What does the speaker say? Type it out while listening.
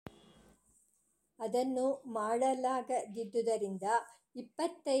ಅದನ್ನು ಮಾಡಲಾಗದಿದ್ದುದರಿಂದ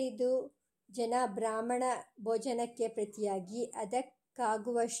 25 ಜನ ಬ್ರಾಹ್ಮಣ ಭೋಜನಕ್ಕೆ ಪ್ರತಿಯಾಗಿ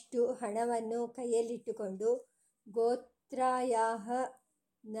ಅದಕ್ಕಾಗುವಷ್ಟು ಹಣವನ್ನು ಕೈಯಲ್ಲಿಟ್ಟುಕೊಂಡು ಗೋತ್ರಾಯಾಃ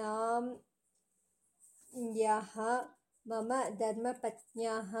ನಾಮ್ಯಾಃ ಮಮ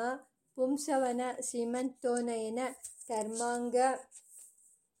ಧರ್ಮಪತ್ನ್ಯಾಃ ಪುಂಸವನ ಸೀಮಂತೋನ್ನಯನ ಕರ್ಮಾಂಗ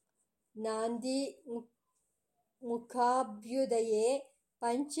ನಾಂದಿ ಮುಖಾಭ್ಯುದಯೇ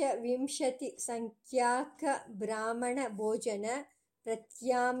 25 ಸಂಖ್ಯಾಕ ಬ್ರಾಹ್ಮಣ ಭೋಜನ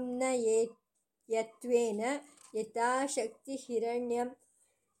ಪ್ರತ್ಯಾಮ್ನಯತ್ವೇನ ಯಥಾಶಕ್ತಿ ಹಿರಣ್ಯಂ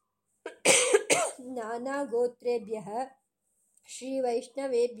ನಾನಾ ಗೋತ್ರೇಭ್ಯಃ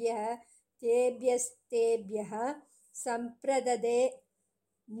ಶ್ರೀವೈಷ್ಣವೇಭ್ಯಃ ತೇಭ್ಯಸ್ತೇಭ್ಯಃ ಸಂಪ್ರದದೆ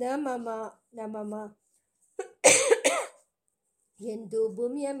ನ ಮಮ ಎಂದು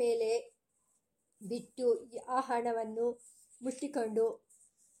ಭೂಮಿಯ ಮೇಲೆ ಬಿಟ್ಟು ಆ ಹಣವನ್ನು ಮುಟ್ಟಿಕೊಂಡು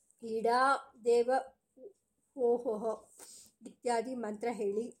ಇಡಾ ದೇವ ಓಹೋಹ ಇತ್ಯಾದಿ ಮಂತ್ರ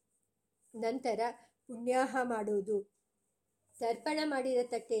ಹೇಳಿ ನಂತರ ಪುಣ್ಯಾಹ ಮಾಡುವುದು. ತರ್ಪಣ ಮಾಡಿದ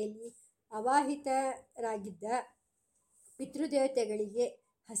ತಟ್ಟೆಯಲ್ಲಿ ಅವಾಹಿತರಾಗಿದ್ದ ಪಿತೃದೇವತೆಗಳಿಗೆ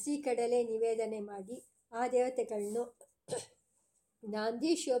ಹಸಿ ಕಡಲೆ ನಿವೇದನೆ ಮಾಡಿ ಆ ದೇವತೆಗಳನ್ನು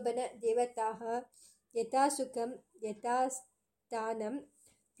ನಾಂದಿ ಶೋಭನ ದೇವತಾಃ ಯಥಾಸುಖಂ ಯಥಾಸ್ಥಾನಂ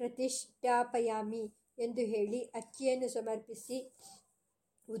ಪ್ರತಿಷ್ಠಾಪಯಾಮಿ ಎಂದು ಹೇಳಿ ಅಕ್ಕಿಯನ್ನು ಸಮರ್ಪಿಸಿ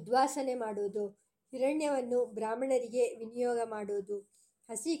ಉದ್ವಾಸನೆ ಮಾಡುವುದು. ಹಿರಣ್ಯವನ್ನು ಬ್ರಾಹ್ಮಣರಿಗೆ ವಿನಿಯೋಗ ಮಾಡುವುದು.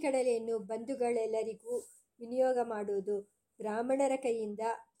 ಹಸಿ ಕಡಲೆಯನ್ನು ಬಂಧುಗಳೆಲ್ಲರಿಗೂ ವಿನಿಯೋಗ ಮಾಡುವುದು. ಬ್ರಾಹ್ಮಣರ ಕೈಯಿಂದ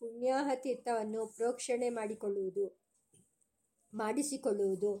ಪುಣ್ಯಾಹ ತೀರ್ಥವನ್ನು ಪ್ರೋಕ್ಷಣೆ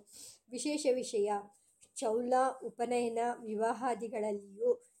ಮಾಡಿಸಿಕೊಳ್ಳುವುದು. ವಿಶೇಷ ವಿಷಯ: ಚೌಲ, ಉಪನಯನ, ವಿವಾಹಾದಿಗಳಲ್ಲಿಯೂ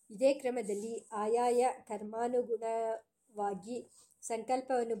ಇದೇ ಕ್ರಮದಲ್ಲಿ ಆಯಾಯ ಕರ್ಮಾನುಗುಣವಾಗಿ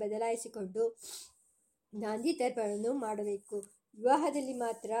ಸಂಕಲ್ಪವನ್ನು ಬದಲಾಯಿಸಿಕೊಂಡು ನಾಂದಿ ತರ್ಪಣವನ್ನು ಮಾಡಬೇಕು. ವಿವಾಹದಲ್ಲಿ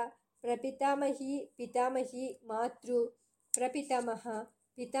ಮಾತ್ರ ಪ್ರಪಿತಾಮಹಿ, ಪಿತಾಮಹಿ, ಮಾತೃ, ಪ್ರಪಿತಾಮಹ,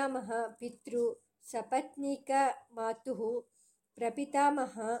 ಪಿತಾಮಹ, ಪಿತೃ, ಸಪತ್ನೀಕ ಮಾತುಃ,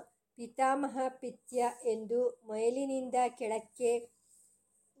 ಪ್ರಪಿತಾಮಹ, ಪಿತಾಮಹ, ಪಿತ್ಯ ಎಂದು ಮೇಲಿನಿಂದ ಕೆಳಕ್ಕೆ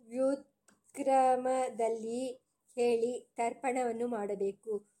ವ್ಯುತ್ಕ್ರಮದಲ್ಲಿ ಹೇಳಿ ತರ್ಪಣವನ್ನು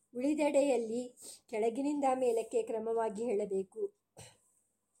ಮಾಡಬೇಕು. ಉಳಿದೆಡೆಯಲ್ಲಿ ಕೆಳಗಿನಿಂದ ಮೇಲಕ್ಕೆ ಕ್ರಮವಾಗಿ ಹೇಳಬೇಕು.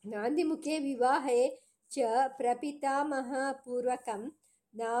 ನಾಂದಿಮುಖೇ ವಿವಾಹೇ ಚ ಪ್ರಪಿತಾಮಹ ಪೂರ್ವಕಂ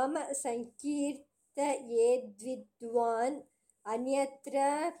ನಾಮ ಸಂಕೀರ್ತಯೇದ್ವಿದ್ವಾನ್ ಅನ್ಯತ್ರ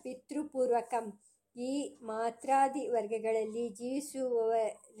ಪಿತೃಪೂರ್ವಕಂ. ಈ ಮಾತ್ರಾದಿ ವರ್ಗಗಳಲ್ಲಿ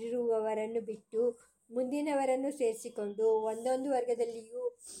ಜೀವಿಸುವವರಿರುವವರನ್ನು ಬಿಟ್ಟು ಮುಂದಿನವರನ್ನು ಸೇರಿಸಿಕೊಂಡು ಒಂದೊಂದು ವರ್ಗದಲ್ಲಿಯೂ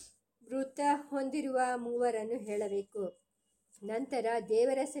ಮೃತ ಹೊಂದಿರುವ ಮೂವರನ್ನು ಹೇಳಬೇಕು. ನಂತರ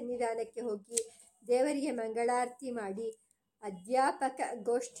ದೇವರ ಸನ್ನಿಧಾನಕ್ಕೆ ಹೋಗಿ ದೇವರಿಗೆ ಮಂಗಳಾರತಿ ಮಾಡಿ ಅಧ್ಯಾಪಕ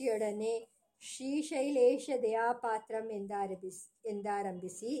ಗೋಷ್ಠಿಯೊಡನೆ ಶ್ರೀಶೈಲೇಶ ದಯಾಪಾತ್ರಂ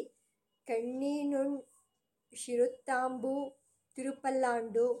ಎಂದಾರಂಭಿಸಿ ಕಣ್ಣೀನುಣ್ ಶಿರುತ್ತಾಂಬು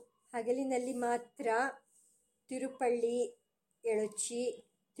ತಿರುಪಲ್ಲಾಂಡು ಹಗಲಿನಲ್ಲಿ ಮಾತ್ರ ತಿರುಪಳ್ಳಿ ಎಳುಚಿ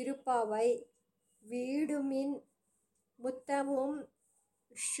ತಿರುಪಾವೈ ವೀಡುಮಿನ್ ಮುತ್ತಮುಂ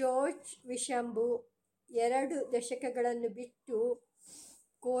ಶೋಚ್ ವಿಶಂಬು 2 ದಶಕಗಳನ್ನು ಬಿಟ್ಟು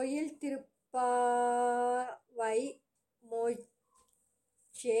ಕೋಯಿಲ್ ತಿರುಪಾವೈ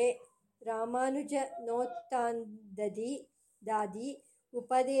ಮೋಚ್ಚೆ ರಾಮಾನುಜ ನೋತ್ತಾಂದದಿ ದಾದಿ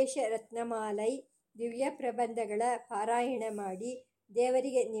ಉಪದೇಶ ರತ್ನಮಾಲೈ ದಿವ್ಯ ಪ್ರಬಂಧಗಳ ಪಾರಾಯಣ ಮಾಡಿ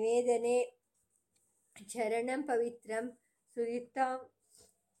ದೇವರಿಗೆ ನಿವೇದನೆ ಚರಣಂ ಪವಿತ್ರಂ ಸುರಿತಾಂ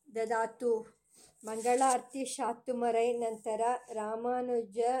ದದಾತು ಮಂಗಳಾರತಿ ಶಾತುಮರೈ ನಂತರ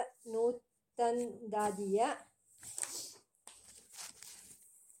ರಾಮಾನುಜ ನೂತಂದಾದಿಯ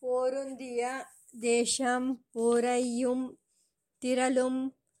ಪೋರುಂದಿಯ ದೇಶಂ ಪೋರೈಯುಂ ತಿರಲುಂ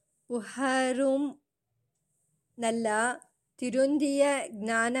புகரும் நல்ல திருந்திய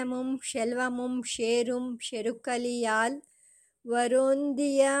ஞானமும் செல்வமும் ஷேரும் செருக்கலியால்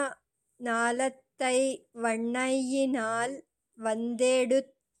வருந்திய ஞாலத்தை வண்ணையினால்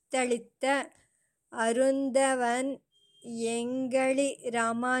வந்தெடுத்தளித்த அருந்தவன் எங்களி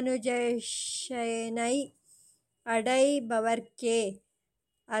ராமானுஜனை ಅಡೈಬವರ್ಕೆ.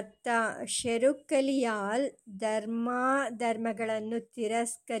 ಅರ್ಥ: ಶೆರುಕಲಿಯಾಲ್ ಧರ್ಮಗಳನ್ನು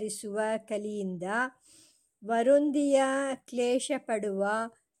ತಿರಸ್ಕರಿಸುವ ಕಲಿಯಿಂದ ವರುಂದಿಯ ಕ್ಲೇಶಪಡುವ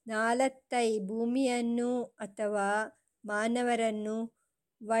ನಾಲತ್ತೈ ಭೂಮಿಯನ್ನು ಅಥವಾ ಮಾನವರನ್ನು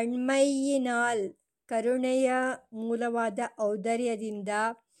ವಣ್ಮೈಯಿನಾಲ್ ಕರುಣೆಯ ಮೂಲವಾದ ಔದಾರ್ಯದಿಂದ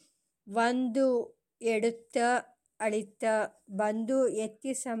ಒಂದು ಎಡುತ್ತ ಅಳಿತ ಬಂದು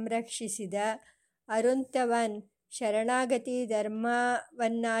ಎತ್ತಿ ಸಂರಕ್ಷಿಸಿದ ಅರುಂತವನ್ ಶರಣಾಗತಿ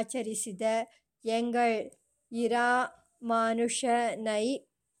ಧರ್ಮವನ್ನಾಚರಿಸಿದ ಎಂಗಳ್ ಇರಾಮಾನುಷನೈ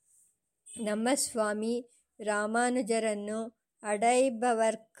ನಮ್ಮ ಸ್ವಾಮಿ ರಾಮಾನುಜರನ್ನು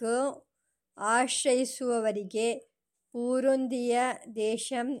ಅಡೈಬವರ್ಕು ಆಶ್ರಯಿಸುವವರಿಗೆ ಪೂರುಂದಿಯ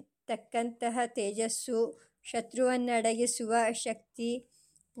ದೇಶಂ ತಕ್ಕಂತಹ ತೇಜಸ್ಸು, ಶತ್ರುವನ್ನಡಗಿಸುವ ಶಕ್ತಿ,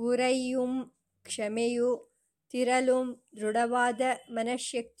 ಪೂರೈಯುಂ ಕ್ಷಮೆಯು, ತಿರಲುಂ ದೃಢವಾದ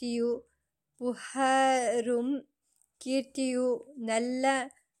ಮನಃಶಕ್ತಿಯು, ಪುಹರುಂ ಕೀರ್ತಿಯು, ನಲ್ಲ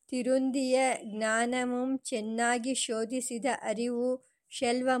ತಿರುಂದಿಯ ಜ್ಞಾನಮುಂ ಚೆನ್ನಾಗಿ ಶೋಧಿಸಿದ ಅರಿವು,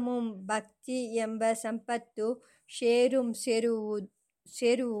 ಶೆಲ್ವಮುಂ ಭಕ್ತಿ ಎಂಬ ಸಂಪತ್ತು, ಶೇರುಂ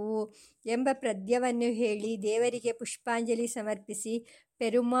ಸೇರುವುವು ಎಂಬ ಪದ್ಯವನ್ನು ಹೇಳಿ ದೇವರಿಗೆ ಪುಷ್ಪಾಂಜಲಿ ಸಮರ್ಪಿಸಿ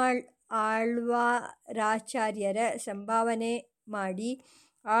ಪೆರುಮಾಳ್ ಆಳ್ವಾರಾಚಾರ್ಯರ ಸಂಭಾವನೆ ಮಾಡಿ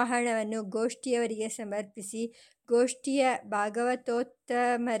ಆ ಹಣವನ್ನು ಗೋಷ್ಠಿಯವರಿಗೆ ಸಮರ್ಪಿಸಿ ಗೋಷ್ಠಿಯ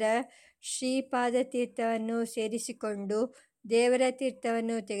ಭಾಗವತೋತ್ತಮರ ಶ್ರೀಪಾದತೀರ್ಥವನ್ನು ಸೇರಿಸಿಕೊಂಡು ದೇವರ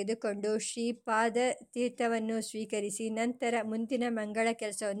ತೀರ್ಥವನ್ನು ತೆಗೆದುಕೊಂಡು ಶ್ರೀಪಾದತೀರ್ಥವನ್ನು ಸ್ವೀಕರಿಸಿ ನಂತರ ಮುಂದಿನ ಮಂಗಳ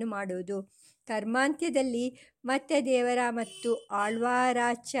ಕೆಲಸವನ್ನು ಮಾಡುವುದು. ಕರ್ಮಾಂತ್ಯದಲ್ಲಿ ಮತ್ತೆ ದೇವರ ಮತ್ತು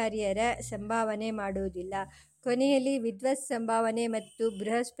ಆಳ್ವಾರಾಚಾರ್ಯರ ಸಂಭಾವನೆ ಮಾಡುವುದಿಲ್ಲ. ಕೊನೆಯಲ್ಲಿ ವಿದ್ವತ್ ಸಂಭಾವನೆ ಮತ್ತು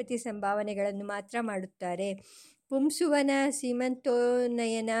ಬೃಹಸ್ಪತಿ ಸಂಭಾವನೆಗಳನ್ನು ಮಾತ್ರ ಮಾಡುತ್ತಾರೆ. ಪುಂಸುವನ,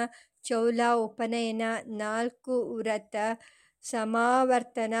 ಸೀಮಂತೋನ್ನಯನ, ಚೌಲ, ಉಪನಯನ, 4 ವ್ರತ,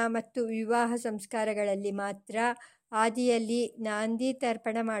 ಸಮಾವರ್ತನ ಮತ್ತು ವಿವಾಹ ಸಂಸ್ಕಾರಗಳಲ್ಲಿ ಮಾತ್ರ ಆದಿಯಲ್ಲಿ ನಾಂದಿ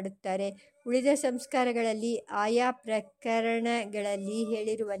ತರ್ಪಣ ಮಾಡುತ್ತಾರೆ. ಉಳಿದ ಸಂಸ್ಕಾರಗಳಲ್ಲಿ ಆಯಾ ಪ್ರಕರಣಗಳಲ್ಲಿ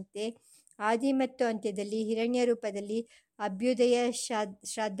ಹೇಳಿರುವಂತೆ ಆದಿ ಮತ್ತು ಅಂತ್ಯದಲ್ಲಿ ಹಿರಣ್ಯ ರೂಪದಲ್ಲಿ ಅಭ್ಯುದಯ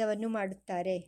ಶ್ರಾದ್ದವನ್ನು ಮಾಡುತ್ತಾರೆ.